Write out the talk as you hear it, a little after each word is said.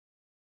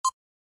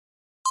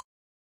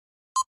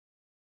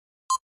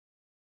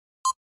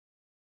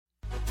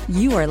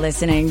You are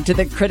listening to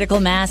the Critical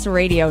Mass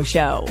Radio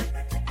Show,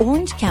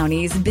 Orange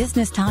County's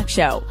business talk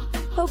show,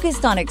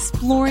 focused on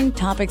exploring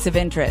topics of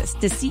interest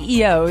to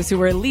CEOs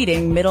who are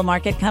leading middle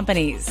market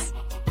companies.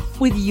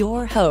 With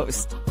your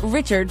host,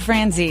 Richard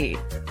Franzi.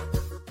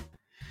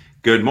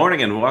 Good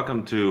morning and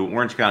welcome to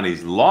Orange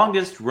County's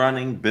longest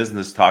running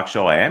business talk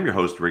show. I am your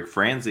host, Rick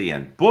Franzi,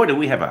 and boy, do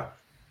we have a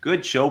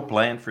good show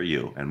planned for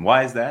you. And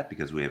why is that?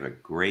 Because we have a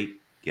great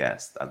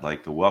guest. I'd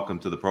like to welcome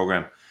to the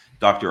program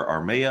Dr.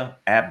 Armeya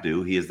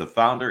Abdu. He is the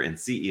founder and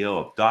CEO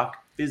of Doc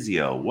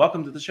Physio.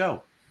 Welcome to the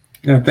show.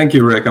 Yeah, thank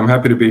you, Rick. I'm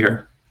happy to be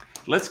here.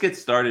 Let's get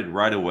started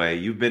right away.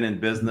 You've been in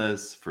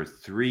business for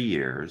 3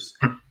 years.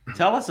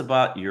 Tell us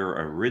about your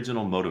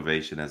original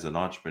motivation as an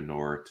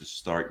entrepreneur to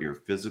start your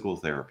physical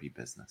therapy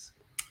business.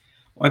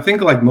 Well, I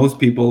think like most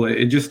people,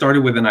 it just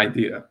started with an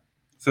idea.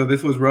 So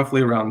this was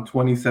roughly around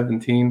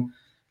 2017.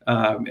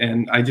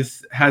 And I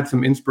just had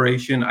some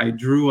inspiration. I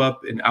drew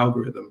up an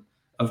algorithm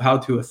of how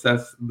to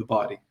assess the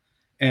body.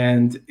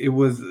 And it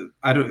was,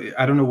 I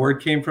don't know where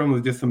it came from. It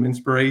was just some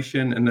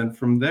inspiration. And then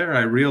from there,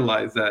 I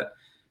realized that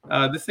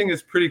this thing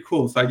is pretty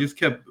cool. So I just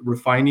kept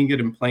refining it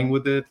and playing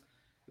with it.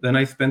 Then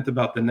I spent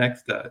about the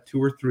next 2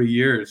 or 3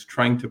 years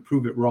trying to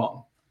prove it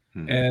wrong.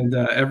 And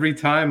every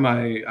time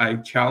I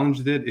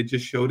challenged it, it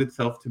just showed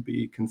itself to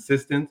be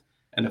consistent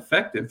and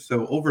effective.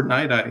 So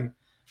overnight,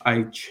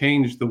 I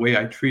changed the way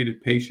I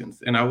treated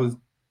patients, and I was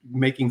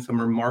making some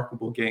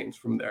remarkable gains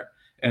from there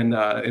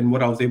and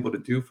what I was able to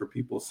do for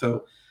people.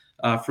 So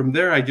from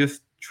there, I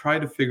just try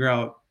to figure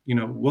out,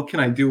 what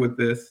can I do with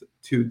this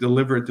to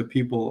deliver it to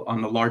people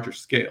on a larger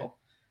scale?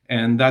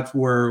 And that's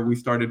where we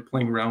started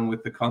playing around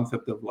with the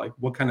concept of like,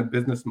 what kind of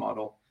business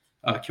model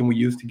can we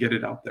use to get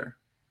it out there?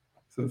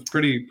 So it's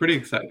pretty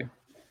exciting.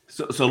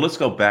 So let's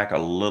go back a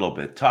little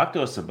bit. Talk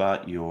to us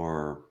about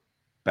your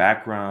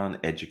background,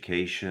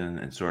 education,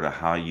 and sort of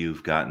how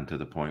you've gotten to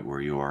the point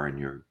where you are in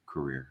your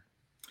career.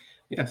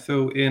 Yeah,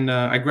 so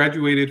I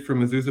graduated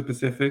from Azusa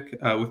Pacific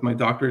with my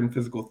doctorate in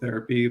physical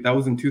therapy. That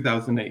was in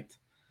 2008.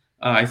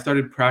 I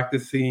started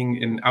practicing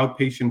in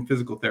outpatient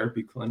physical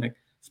therapy clinic,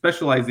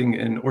 specializing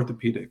in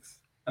orthopedics.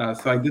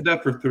 So I did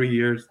that for 3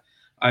 years.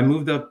 I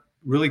moved up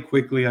really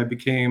quickly. I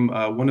became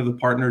one of the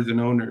partners and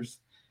owners.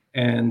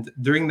 And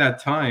during that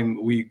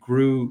time, we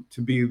grew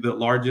to be the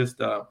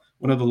largest,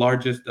 one of the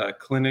largest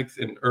clinics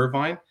in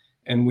Irvine.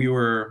 And we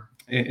were,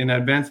 in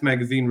Advanced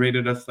Magazine,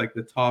 rated us like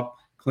the top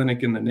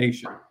clinic in the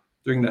nation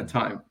during that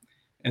time.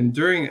 And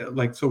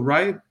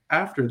right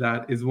after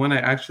that is when I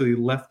actually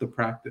left the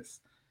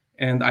practice.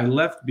 And I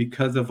left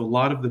because of a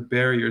lot of the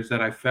barriers that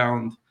I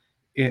found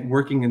in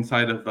working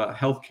inside of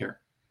healthcare.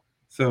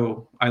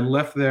 So I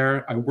left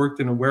there. I worked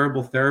in a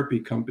wearable therapy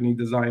company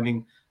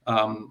designing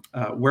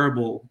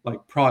wearable like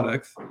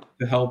products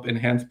to help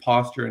enhance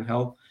posture and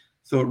health.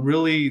 So it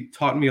really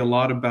taught me a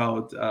lot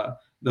about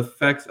the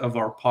effects of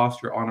our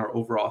posture on our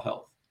overall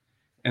health.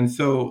 And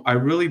so I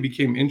really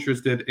became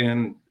interested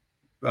in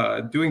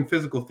doing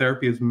physical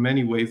therapy as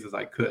many ways as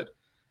I could.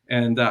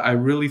 And I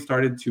really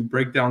started to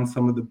break down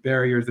some of the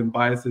barriers and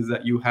biases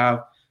that you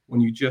have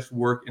when you just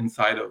work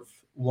inside of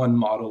one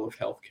model of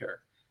healthcare.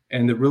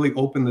 And it really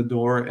opened the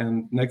door.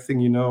 And next thing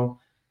you know,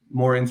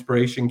 more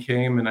inspiration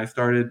came and I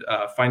started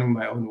finding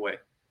my own way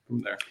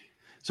from there.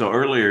 So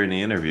earlier in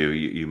the interview,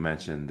 you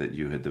mentioned that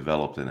you had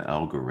developed an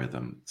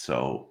algorithm.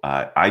 So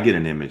I get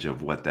an image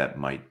of what that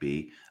might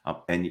be.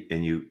 And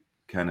you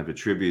kind of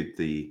attribute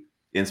the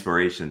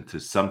inspiration to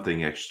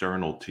something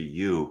external to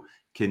you.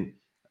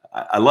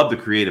 I love the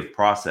creative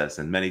process.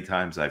 And many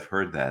times I've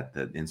heard that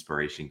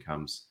inspiration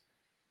comes.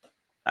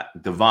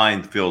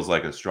 Divine feels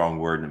like a strong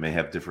word, and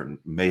it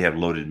may have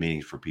loaded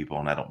meanings for people.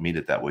 And I don't mean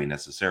it that way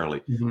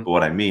necessarily. Mm-hmm. But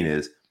what I mean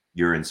is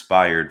you're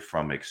inspired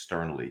from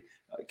externally.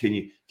 Can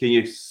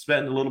you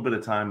spend a little bit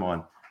of time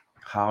on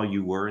how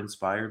you were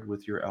inspired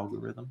with your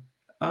algorithm?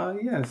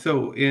 Yeah.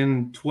 So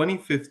in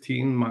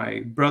 2015,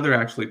 my brother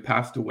actually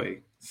passed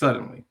away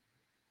suddenly.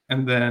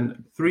 And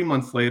then 3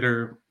 months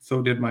later,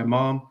 so did my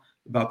mom.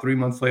 About 3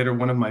 months later,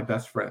 one of my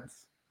best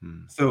friends.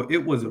 So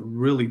it was a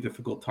really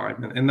difficult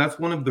time. And that's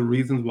one of the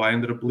reasons why I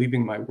ended up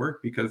leaving my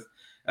work, because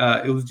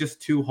it was just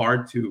too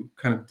hard to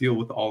kind of deal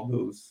with all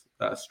those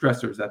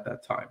stressors at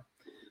that time.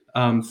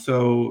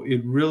 So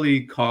it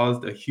really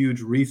caused a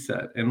huge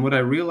reset. And what I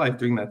realized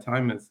during that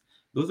time is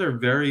those are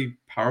very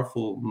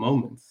powerful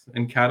moments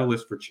and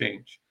catalysts for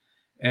change.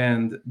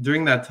 And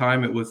during that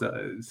time, it was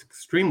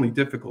extremely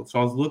difficult. So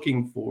I was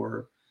looking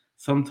for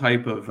some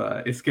type of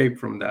escape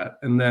from that.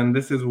 And then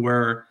this is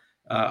where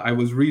I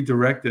was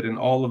redirected, and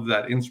all of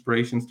that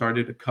inspiration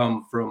started to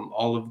come from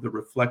all of the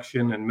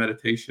reflection and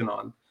meditation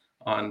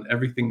on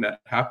everything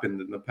that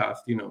happened in the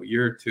past,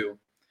 year or two.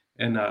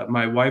 And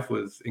my wife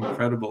was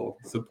incredible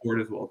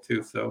support as well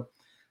too. So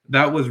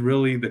that was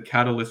really the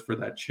catalyst for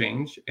that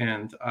change.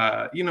 And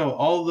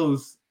all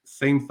those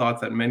same thoughts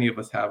that many of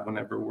us have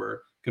whenever we're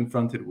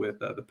confronted with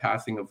the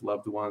passing of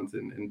loved ones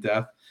and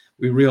death,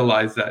 we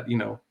realize that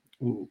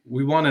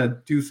we want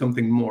to do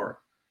something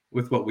more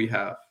with what we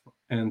have.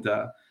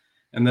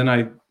 And then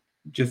I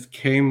just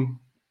came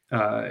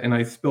and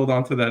I spilled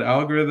onto that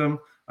algorithm.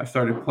 I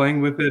started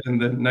playing with it,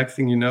 and the next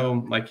thing you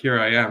know, like here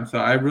I am. So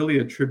I really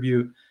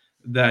attribute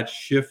that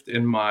shift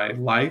in my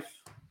life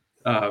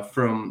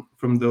from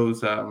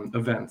those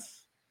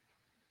events.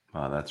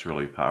 That's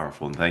really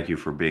powerful, and thank you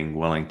for being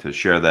willing to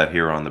share that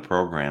here on the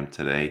program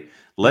today.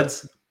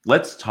 Let's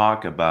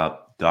talk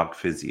about Doc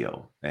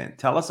Physio and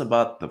tell us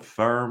about the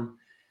firm,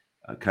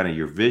 kind of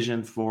your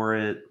vision for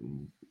it,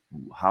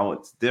 how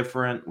it's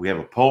different. We have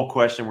a poll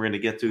question we're going to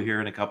get to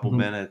here in a couple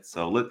minutes.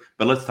 So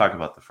let's talk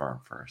about the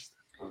firm first.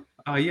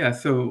 Yeah.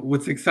 So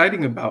what's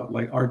exciting about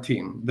like our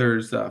team?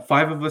 There's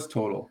 5 of us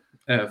total.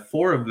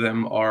 4 of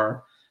them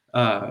are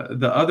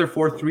the other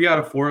 4. 3 out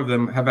of 4 of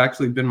them have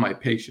actually been my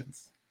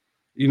patients.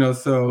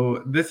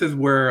 So this is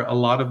where a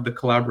lot of the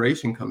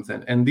collaboration comes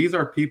in, and these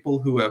are people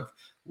who have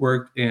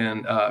worked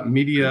in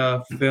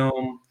media,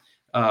 film,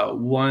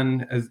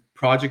 one as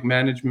project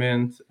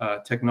management,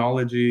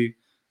 technology,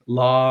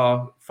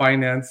 law,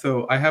 finance.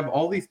 So I have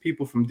all these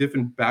people from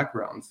different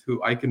backgrounds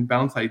who I can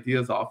bounce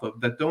ideas off of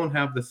that don't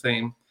have the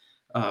same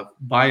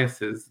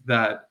biases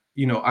that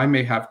I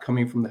may have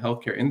coming from the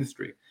healthcare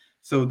industry.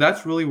 So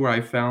that's really where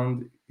I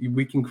found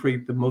we can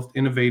create the most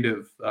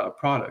innovative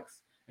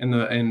products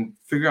and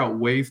figure out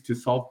ways to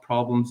solve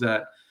problems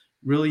that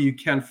really you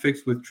can't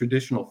fix with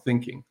traditional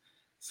thinking.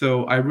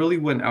 So I really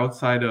went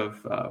outside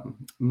of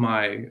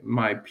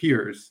my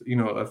peers,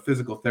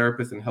 physical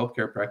therapists and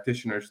healthcare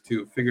practitioners,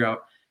 to figure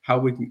out how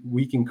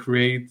we can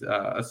create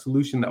a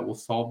solution that will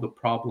solve the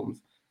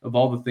problems of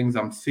all the things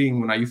I'm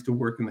seeing when I used to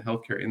work in the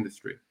healthcare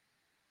industry.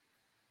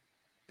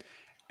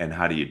 And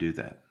how do you do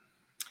that?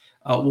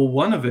 Well,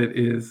 one of it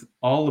is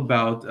all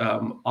about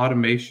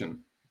automation,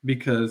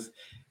 because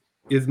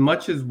as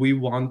much as we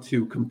want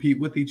to compete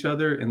with each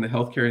other in the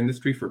healthcare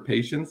industry for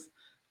patients,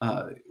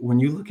 when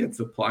you look at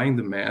supply and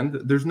demand,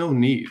 there's no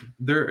need.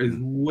 There is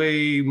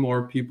way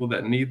more people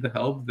that need the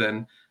help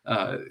than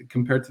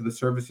compared to the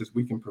services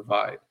we can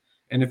provide.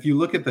 And if you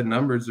look at the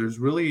numbers, there's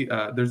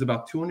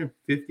about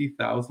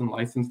 250,000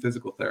 licensed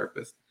physical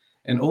therapists,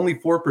 and only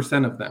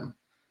 4% of them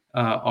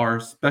are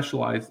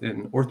specialized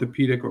in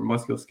orthopedic or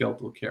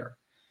musculoskeletal care.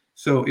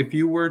 So if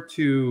you were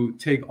to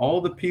take all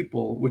the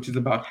people, which is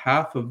about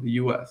half of the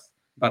US,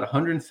 about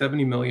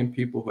 170 million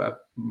people who have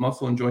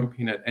muscle and joint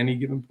pain at any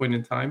given point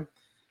in time,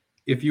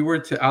 if you were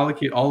to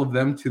allocate all of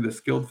them to the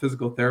skilled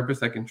physical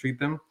therapists that can treat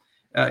them,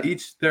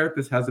 each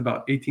therapist has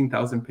about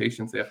 18,000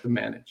 patients they have to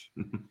manage.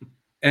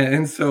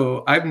 And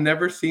so I've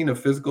never seen a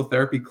physical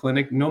therapy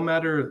clinic, no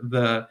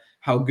matter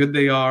how good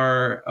they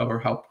are or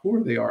how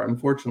poor they are,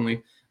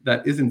 unfortunately,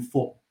 that isn't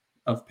full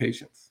of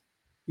patients.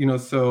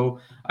 So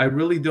I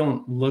really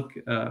don't look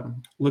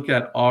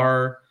at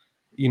our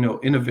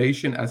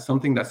innovation as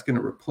something that's going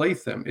to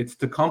replace them. It's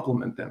to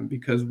complement them,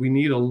 because we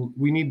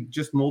need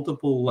just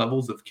multiple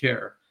levels of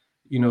care,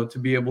 to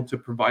be able to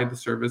provide the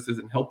services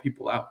and help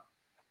people out.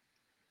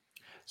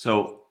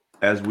 So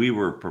as we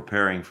were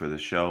preparing for the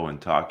show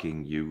and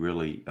talking, you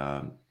really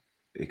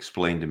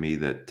explained to me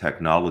that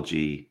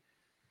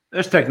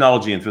there's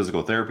technology in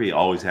physical therapy,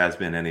 always has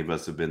been. Any of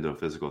us have been to a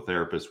physical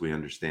therapist. We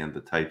understand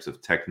the types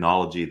of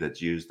technology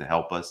that's used to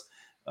help us.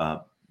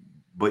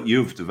 But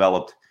you've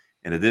developed,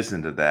 in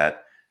addition to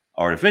that,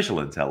 artificial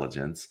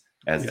intelligence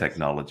as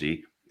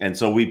technology. And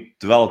so we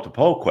developed a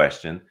poll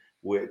question,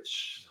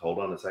 which, hold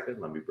on a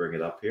second, let me bring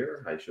it up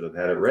here. I should have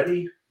had it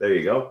ready. There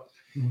you go.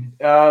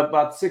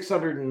 About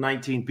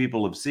 619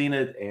 people have seen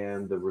it,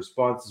 and the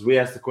responses, we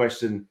asked the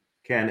question,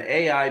 can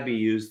AI be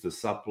used to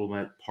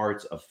supplement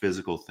parts of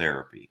physical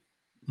therapy?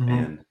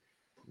 And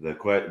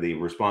the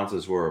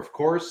responses were, of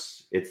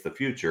course, it's the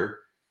future,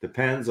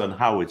 depends on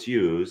how it's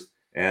used,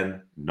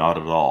 and not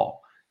at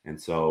all. And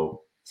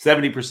so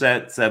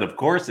 70% said, of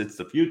course, it's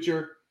the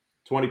future,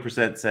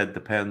 20% said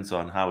depends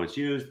on how it's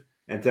used,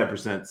 and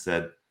 10%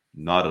 said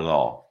not at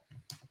all.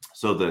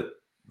 So the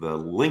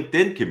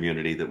LinkedIn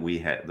community that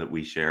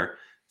we share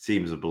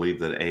seems to believe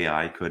that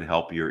AI could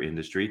help your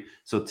industry.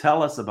 So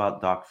tell us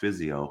about Doc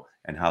Physio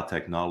and how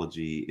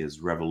technology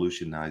is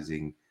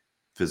revolutionizing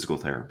physical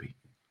therapy.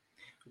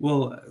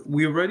 Well,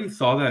 we already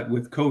saw that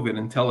with COVID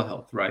and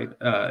telehealth, right?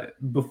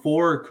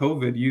 Before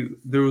COVID,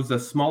 there was a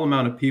small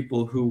amount of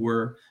people who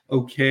were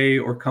okay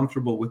or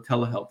comfortable with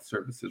telehealth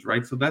services,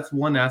 right? So that's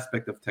one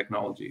aspect of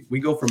technology. We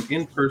go from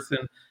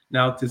in-person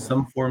now to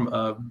some form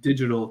of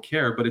digital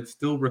care, but it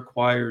still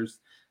requires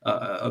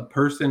a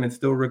person. It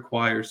still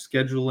requires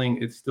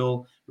scheduling. It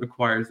still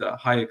requires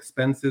high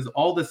expenses,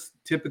 all this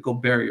typical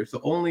barriers.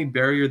 The only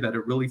barrier that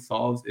it really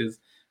solves is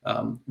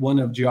one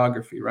of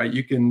geography, right?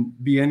 You can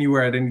be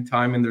anywhere at any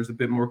time, and there's a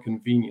bit more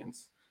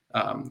convenience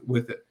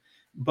with it.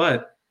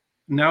 But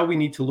now we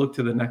need to look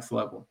to the next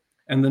level.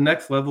 And the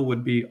next level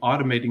would be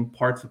automating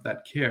parts of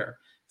that care.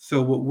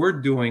 So what we're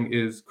doing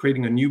is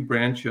creating a new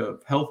branch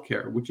of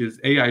healthcare, which is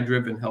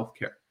AI-driven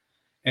healthcare.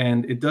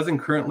 And it doesn't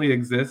currently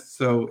exist.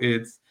 So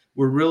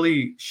we're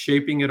really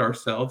shaping it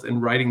ourselves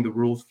and writing the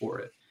rules for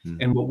it.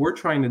 And what we're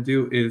trying to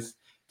do is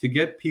to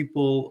get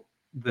people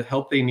the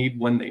help they need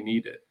when they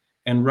need it.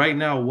 And right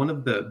now, one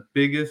of the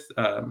biggest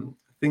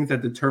things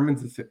that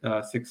determines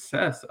the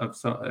success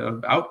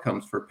of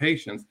outcomes for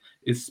patients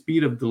is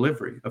speed of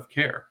delivery of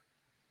care.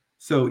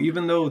 So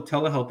even though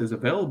telehealth is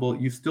available,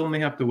 you still may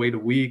have to wait a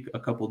week, a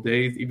couple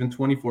days, even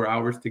 24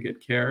 hours to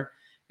get care.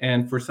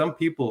 And for some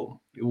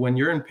people, when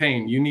you're in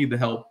pain, you need the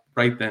help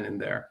right then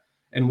and there.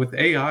 And with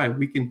AI,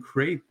 we can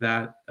create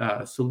that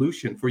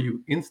solution for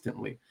you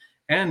instantly.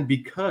 And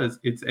because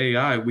it's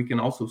AI, we can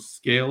also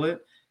scale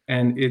it.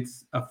 And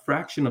it's a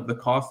fraction of the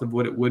cost of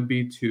what it would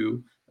be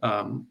to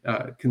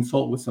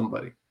consult with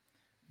somebody.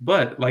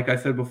 But like I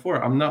said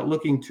before, I'm not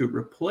looking to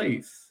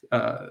replace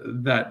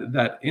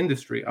that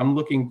industry. I'm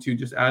looking to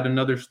just add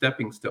another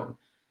stepping stone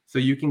so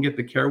you can get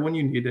the care when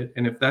you need it.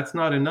 And if that's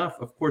not enough,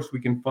 of course,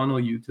 we can funnel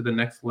you to the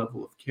next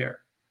level of care.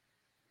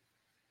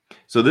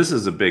 So this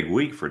is a big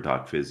week for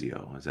Doc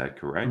Physio. Is that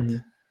correct? Mm-hmm.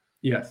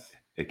 Yes.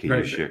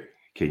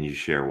 Can you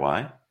share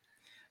why?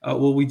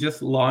 Well, we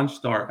just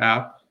launched our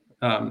app.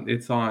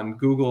 It's on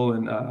Google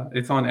and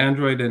it's on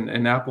Android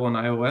and Apple and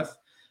iOS.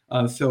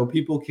 So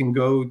people can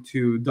go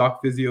to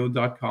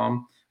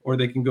docphysio.com or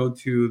they can go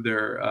to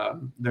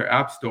their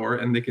app store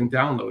and they can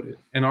download it.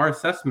 And our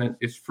assessment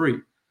is free.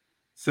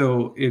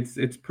 So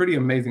it's pretty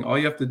amazing. All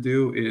you have to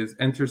do is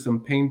enter some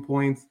pain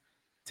points,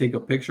 take a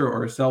picture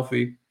or a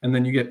selfie, and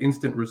then you get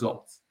instant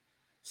results.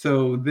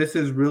 So this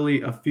is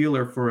really a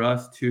feeler for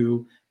us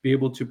to be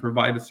able to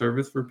provide a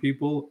service for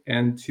people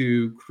and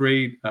to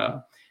create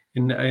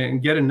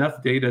and get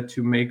enough data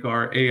to make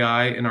our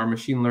AI and our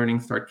machine learning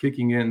start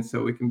kicking in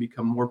so it can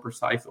become more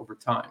precise over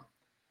time.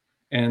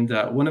 And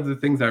one of the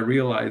things I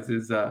realize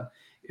is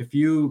if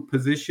you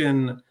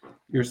position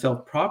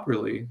yourself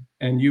properly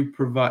and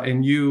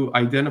you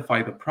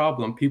identify the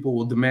problem, people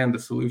will demand the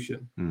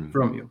solution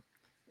from you.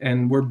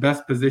 And we're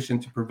best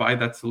positioned to provide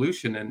that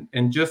solution.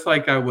 And just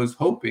like I was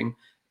hoping,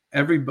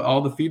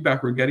 all the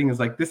feedback we're getting is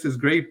like, this is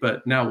great,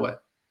 but now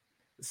what?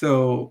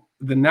 So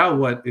the now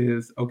what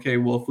is, okay,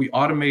 well, if we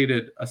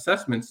automated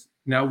assessments,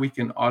 now we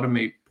can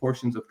automate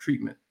portions of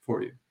treatment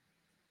for you.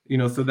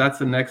 So that's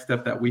the next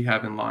step that we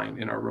have in line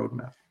in our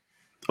roadmap.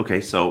 Okay,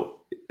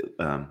 so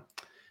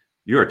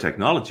you're a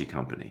technology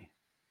company.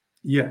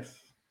 Yes.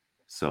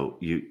 So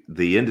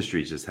the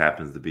industry just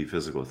happens to be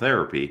physical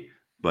therapy,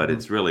 but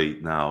it's really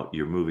now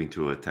you're moving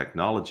to a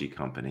technology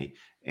company.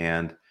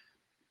 And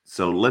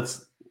so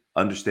let's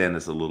understand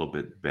this a little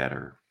bit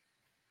better.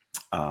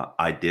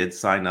 I did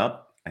sign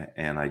up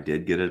and I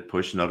did get a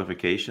push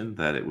notification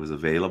that it was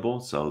available.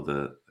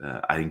 So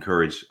I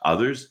encourage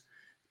others,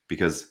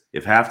 because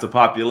if half the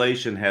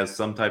population has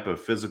some type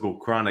of physical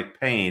chronic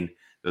pain,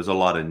 there's a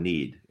lot of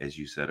need, as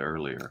you said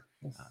earlier,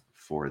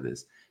 for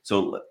this.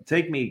 So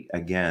take me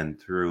again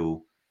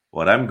through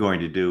what I'm going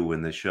to do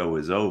when the show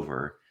is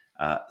over,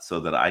 so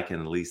that I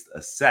can at least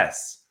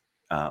assess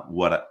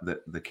what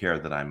the care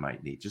that I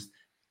might need. Just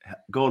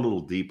go a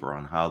little deeper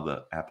on how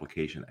the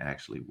application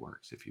actually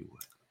works, if you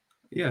would.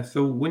 Yeah,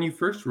 so when you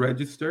first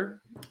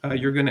register,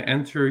 you're going to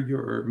enter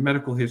your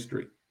medical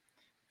history.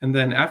 And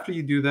then after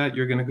you do that,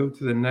 you're going to go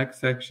to the next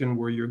section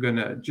where you're going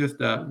to just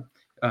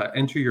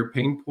enter your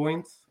pain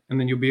points. And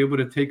then you'll be able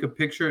to take a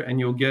picture and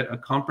you'll get a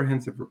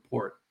comprehensive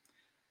report.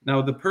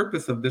 Now, the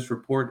purpose of this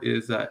report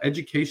is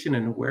education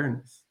and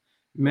awareness.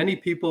 Many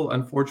people,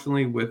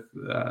 unfortunately, with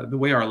the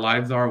way our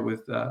lives are,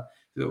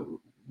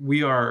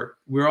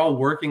 we're all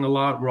working a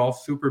lot. We're all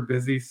super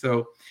busy.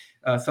 So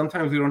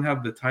sometimes we don't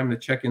have the time to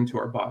check into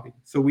our body.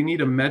 So we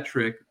need a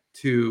metric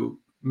to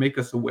make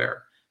us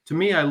aware. To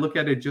me, I look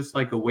at it just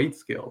like a weight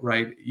scale,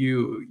 right?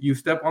 You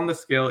step on the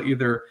scale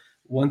either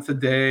once a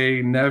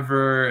day,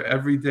 never,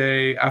 every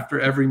day, after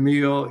every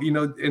meal,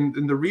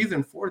 and the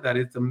reason for that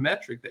is a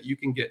metric that you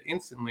can get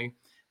instantly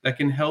that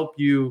can help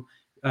you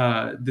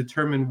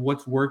determine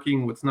what's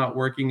working, what's not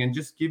working, and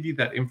just give you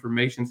that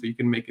information so you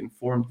can make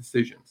informed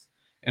decisions.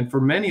 And for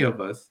many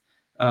of us,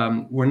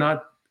 we're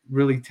not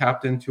really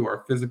tapped into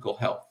our physical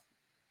health.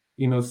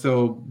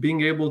 So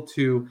being able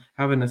to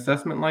have an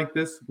assessment like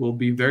this will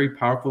be very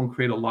powerful and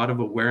create a lot of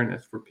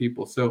awareness for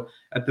people. So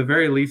at the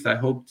very least, I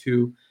hope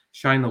to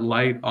shine a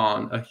light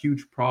on a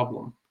huge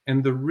problem.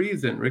 And the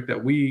reason, Rick,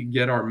 that we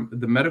get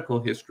the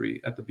medical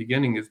history at the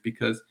beginning is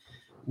because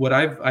what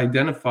I've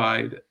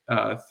identified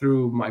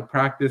through my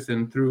practice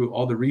and through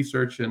all the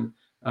research and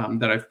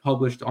that I've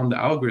published on the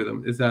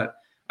algorithm is that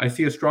I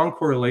see a strong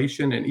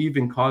correlation and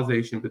even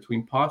causation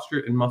between posture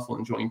and muscle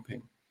and joint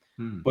pain.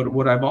 But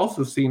what I've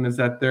also seen is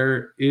that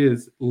there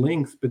is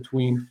links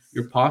between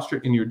your posture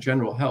and your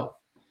general health.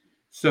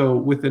 So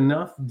with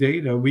enough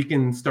data, we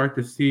can start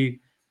to see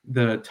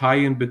the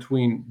tie-in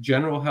between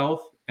general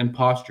health and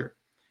posture.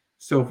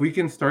 So if we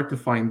can start to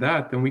find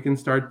that, then we can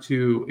start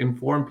to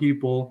inform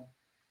people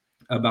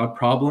about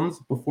problems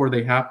before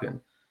they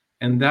happen.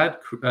 And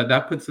that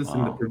puts us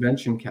in the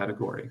prevention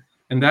category.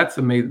 And that's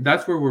amazing.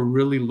 That's where we're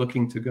really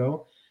looking to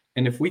go.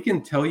 And if we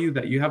can tell you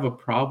that you have a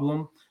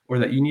problem or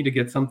that you need to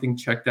get something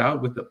checked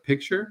out with a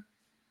picture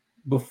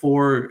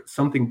before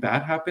something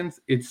bad happens,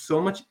 it's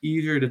so much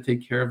easier to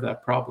take care of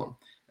that problem.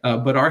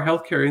 But our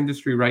healthcare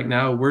industry right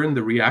now, we're in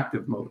the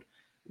reactive mode.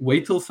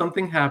 Wait till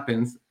something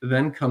happens,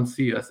 then come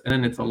see us. And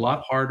then it's a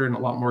lot harder and a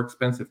lot more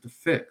expensive to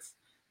fix.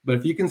 But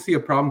if you can see a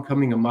problem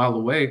coming a mile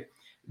away,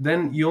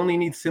 then you only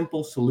need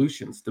simple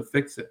solutions to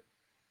fix it.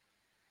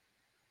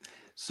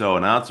 So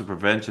an ounce of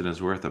prevention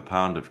is worth a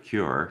pound of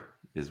cure,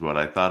 is what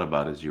I thought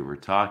about as you were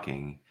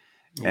talking.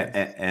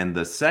 Yes. And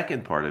the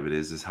second part of it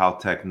is how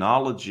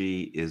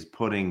technology is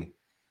putting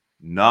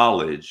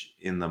knowledge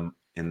in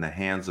the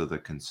hands of the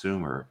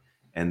consumer.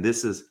 And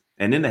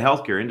in the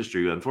healthcare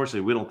industry,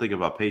 unfortunately, we don't think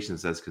about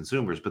patients as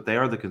consumers, but they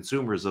are the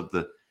consumers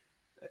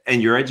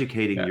and you're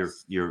educating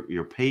Yes.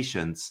 your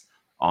patients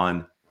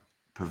on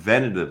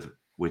preventative,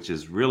 which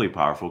is really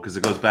powerful, because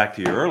it goes back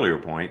to your earlier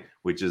point,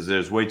 which is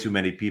there's way too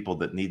many people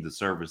that need the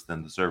service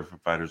than the service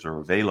providers are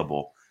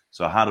available.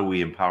 So how do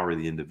we empower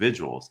the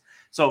individuals?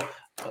 So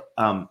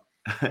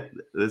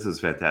this is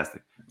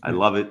fantastic. I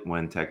love it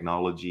when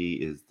technology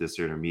is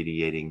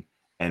disintermediating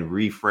and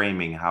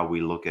reframing how we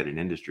look at an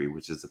industry,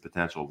 which is the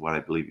potential of what I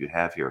believe you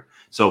have here.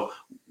 So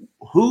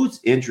who's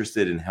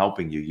interested in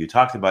helping you? You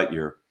talked about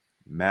your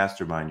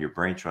mastermind, your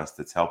brain trust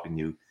that's helping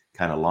you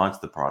kind of launch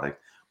the product.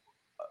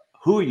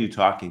 Who are you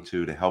talking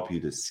to help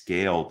you to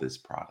scale this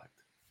product?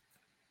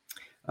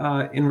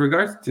 In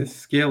regards to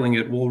scaling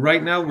it, well,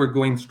 right now we're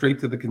going straight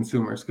to the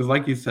consumers because,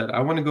 like you said, I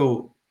want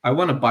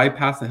to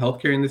bypass the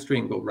healthcare industry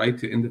and go right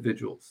to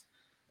individuals.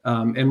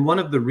 And one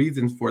of the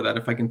reasons for that,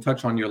 if I can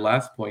touch on your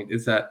last point,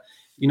 is that,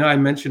 I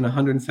mentioned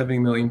 170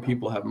 million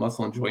people have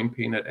muscle and joint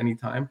pain at any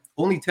time.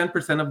 Only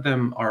 10% of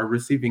them are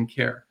receiving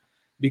care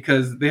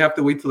because they have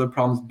to wait till the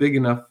problem's big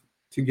enough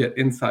to get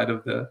inside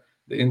of the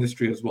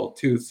industry as well,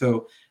 too.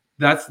 So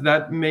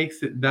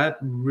that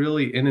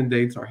really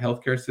inundates our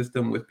healthcare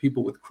system with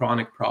people with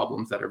chronic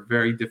problems that are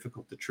very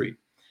difficult to treat.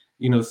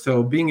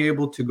 So being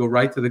able to go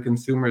right to the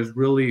consumer is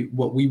really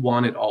what we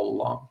wanted all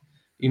along.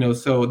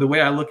 So the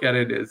way I look at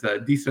it is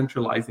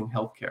decentralizing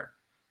healthcare.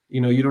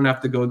 You don't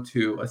have to go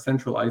to a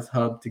centralized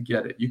hub to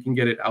get it. You can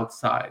get it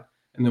outside,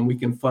 and then we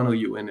can funnel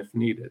you in if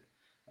needed.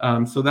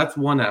 So that's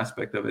one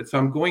aspect of it. So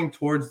I'm going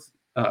towards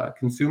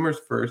consumers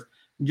first,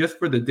 just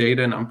for the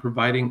data, and I'm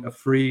providing a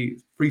free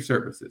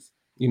services,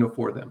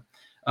 for them.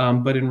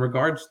 But in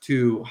regards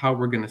to how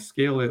we're going to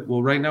scale it,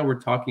 well, right now we're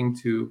talking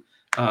to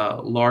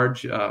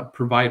large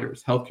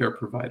providers, healthcare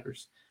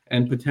providers,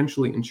 and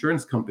potentially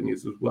insurance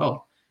companies as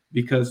well.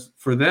 Because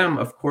for them,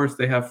 of course,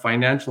 they have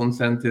financial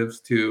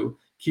incentives to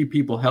keep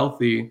people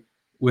healthy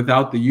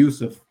without the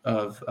use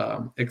of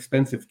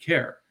expensive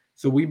care.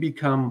 So we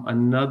become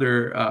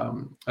another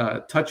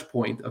touch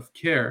point of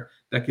care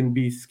that can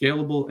be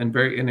scalable and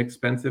very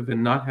inexpensive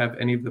and not have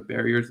any of the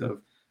barriers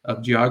of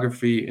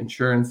geography,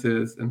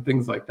 insurances, and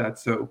things like that.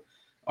 So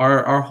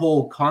our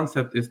whole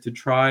concept is to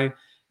try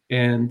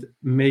and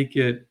make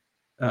it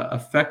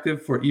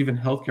effective for even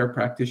healthcare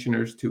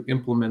practitioners to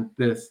implement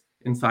this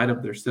inside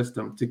of their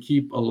system to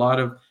keep a lot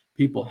of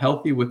people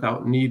healthy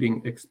without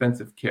needing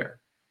expensive care.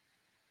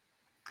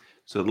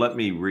 So let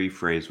me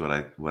rephrase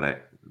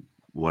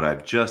what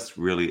I've just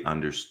really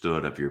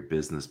understood of your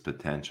business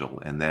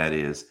potential, and that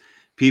is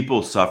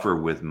people suffer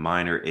with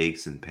minor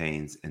aches and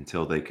pains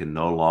until they can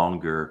no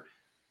longer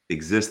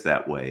exist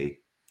that way.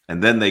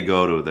 And then they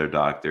go to their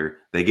doctor,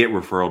 they get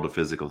referral to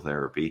physical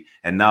therapy.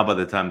 And now by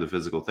the time the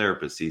physical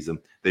therapist sees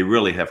them, they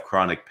really have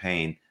chronic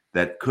pain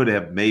that could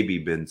have maybe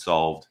been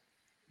solved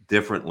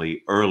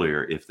differently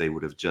earlier if they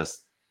would have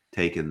just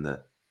taken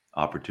the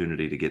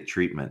opportunity to get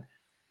treatment.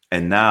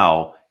 And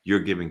now you're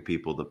giving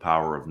people the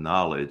power of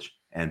knowledge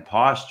and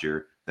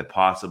posture that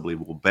possibly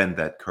will bend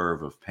that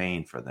curve of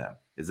pain for them.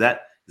 Is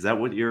that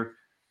what you're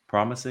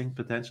promising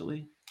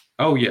potentially?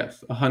 Oh,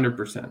 yes,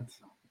 100%.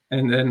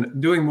 And then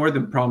doing more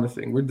than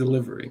promising, we're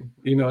delivering,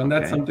 and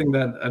that's something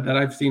that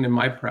I've seen in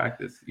my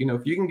practice.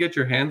 If you can get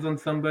your hands on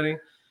somebody,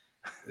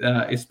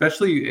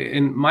 especially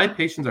in my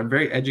patients are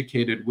very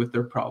educated with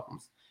their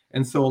problems.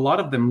 And so a lot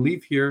of them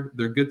leave here,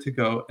 they're good to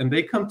go. And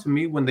they come to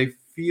me when they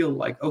feel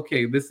like,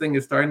 okay, this thing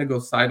is starting to go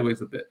sideways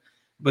a bit,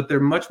 but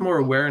they're much more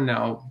aware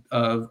now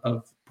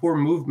of poor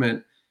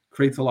movement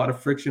creates a lot of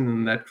friction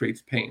and that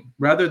creates pain.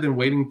 Rather than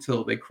waiting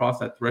till they cross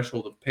that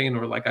threshold of pain,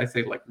 or like I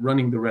say, like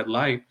running the red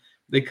light,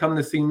 they come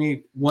to see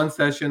me one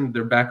session,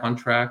 they're back on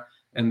track,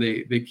 and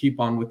they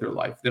keep on with their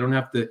life. They don't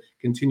have to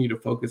continue to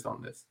focus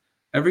on this.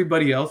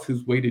 Everybody else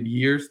who's waited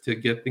years to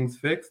get things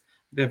fixed,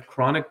 they have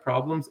chronic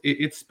problems.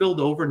 It's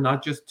spilled over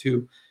not just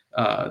to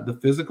the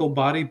physical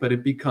body, but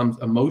it becomes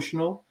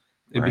emotional,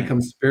 it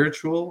becomes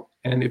spiritual.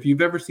 And if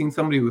you've ever seen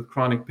somebody with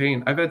chronic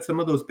pain, I've had some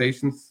of those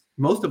patients,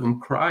 most of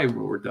them cry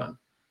when we're done,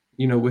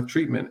 with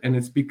treatment. And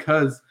it's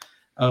because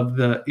of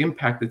the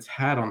impact it's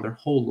had on their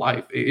whole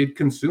life. It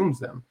consumes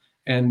them.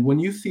 And when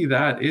you see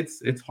that,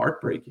 it's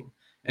heartbreaking.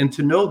 And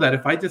to know that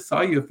if I just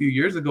saw you a few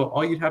years ago,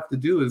 all you'd have to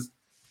do is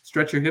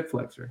stretch your hip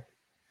flexor,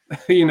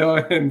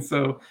 and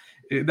so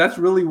that's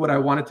really what I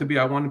want it to be.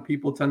 I wanted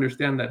people to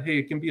understand that, hey,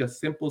 it can be a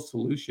simple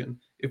solution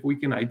if we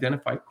can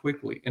identify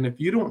quickly. And if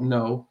you don't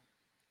know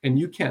and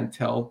you can't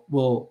tell,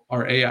 well,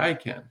 our AI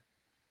can,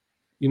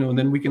 and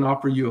then we can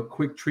offer you a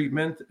quick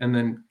treatment and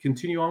then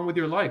continue on with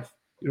your life.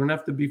 You don't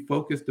have to be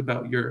focused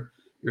about your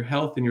your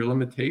health and your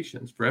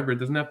limitations forever. It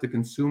doesn't have to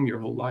consume your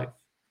whole life.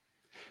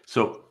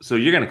 So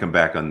you're going to come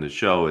back on the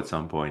show at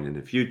some point in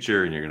the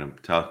future, and you're going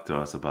to talk to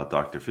us about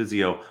Dr.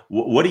 Physio.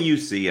 What do you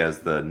see as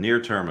the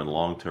near-term and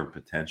long-term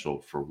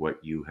potential for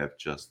what you have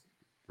just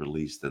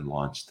released and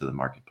launched to the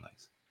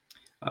marketplace?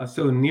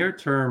 So near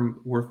term,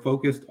 we're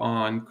focused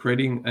on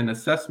creating an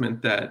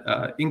assessment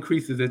that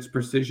increases its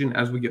precision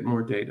as we get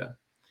more data.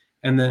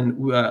 And then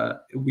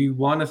we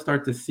want to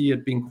start to see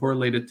it being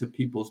correlated to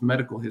people's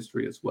medical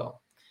history as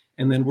well.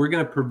 And then we're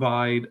going to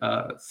provide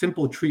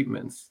simple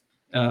treatments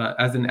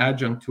as an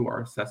adjunct to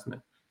our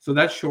assessment. So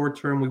that's short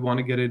term. We want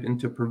to get it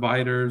into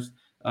providers,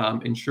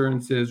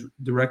 insurances,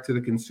 direct to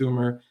the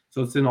consumer.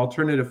 So it's an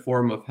alternative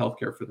form of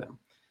healthcare for them.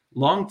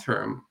 Long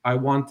term, I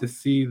want to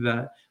see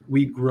that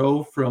we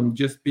grow from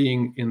just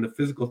being in the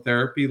physical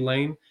therapy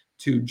lane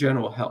to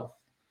general health.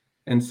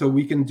 And so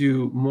we can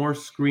do more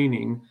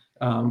screening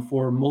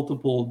for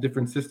multiple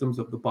different systems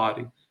of the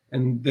body.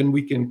 And then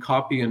we can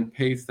copy and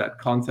paste that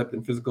concept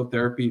in physical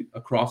therapy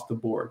across the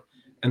board.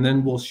 And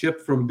then we'll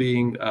shift from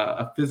being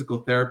a physical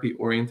therapy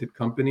oriented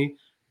company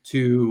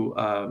to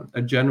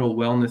a general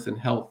wellness and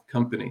health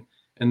company.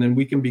 And then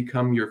we can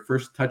become your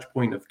first touch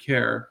point of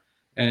care.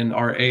 And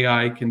our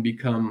AI can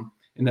become,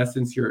 in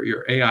essence,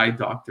 your AI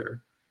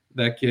doctor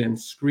that can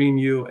screen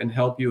you and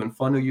help you and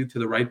funnel you to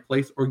the right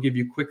place or give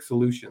you quick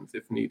solutions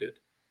if needed.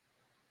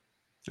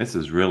 This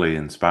is really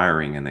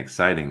inspiring and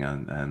exciting,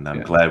 and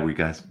I'm glad we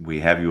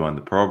have you on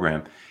the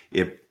program.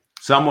 If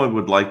someone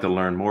would like to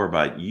learn more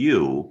about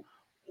you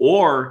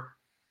or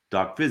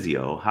Doc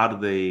Physio, how do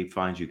they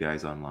find you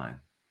guys online?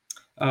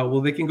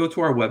 Well, they can go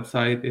to our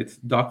website. It's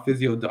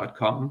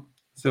docphysio.com.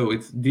 So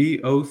it's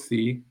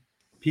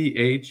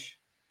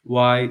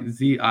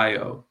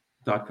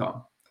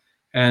DOCPHYZIO.com.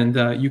 And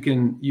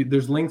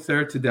there's links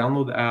there to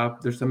download the app.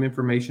 There's some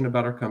information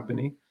about our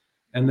company.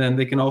 And then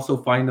they can also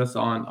find us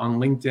on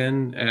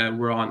LinkedIn.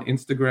 We're on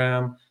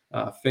Instagram,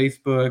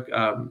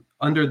 Facebook,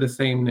 under the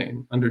same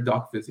name, under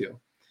Doc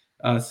Physio.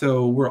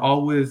 So we're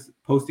always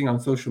posting on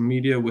social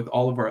media with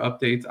all of our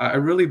updates. I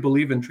really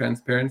believe in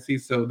transparency.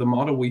 So the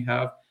model we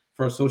have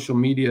for our social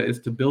media is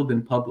to build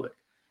in public.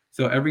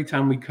 So every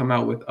time we come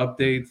out with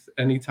updates,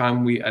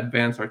 anytime we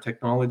advance our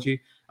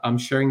technology, I'm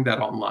sharing that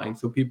online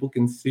so people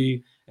can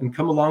see and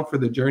come along for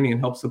the journey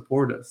and help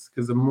support us.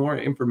 Because the more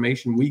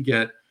information we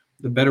get,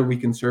 the better we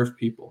can serve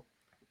people.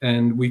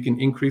 And we can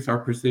increase our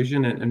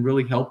precision and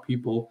really help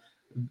people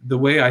the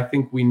way I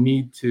think we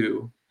need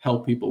to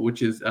help people,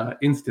 which is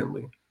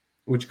instantly,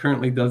 which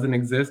currently doesn't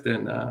exist,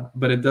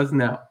 but it does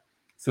now.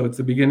 So it's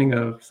the beginning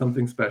of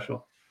something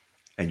special.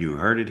 And you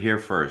heard it here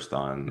first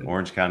on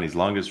Orange County's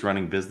longest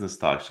running business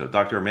talk show.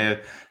 Dr.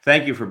 Armaya,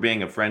 thank you for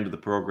being a friend of the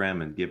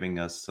program and giving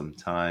us some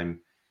time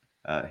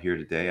here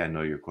today. I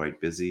know you're quite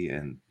busy,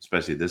 and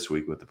especially this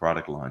week with the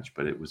product launch,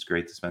 but it was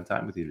great to spend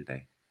time with you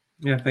today.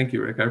 Yeah, thank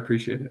you, Rick. I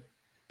appreciate it.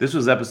 This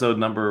was episode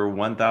number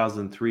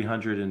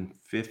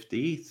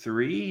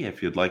 1353.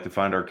 If you'd like to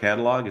find our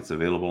catalog, it's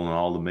available on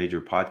all the major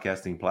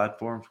podcasting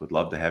platforms. We'd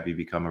love to have you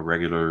become a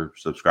regular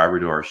subscriber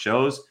to our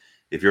shows.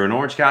 If you're an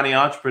Orange County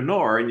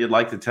entrepreneur and you'd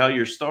like to tell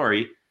your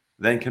story,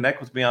 then connect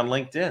with me on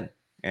LinkedIn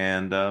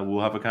and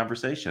we'll have a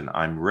conversation.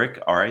 I'm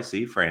Rick,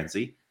 R-I-C,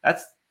 Francie.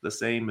 That's the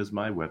same as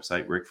my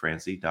website,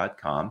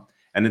 rickfrancie.com.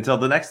 And until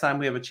the next time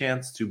we have a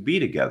chance to be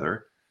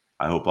together,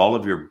 I hope all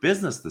of your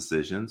business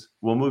decisions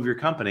will move your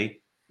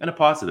company in a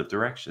positive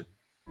direction.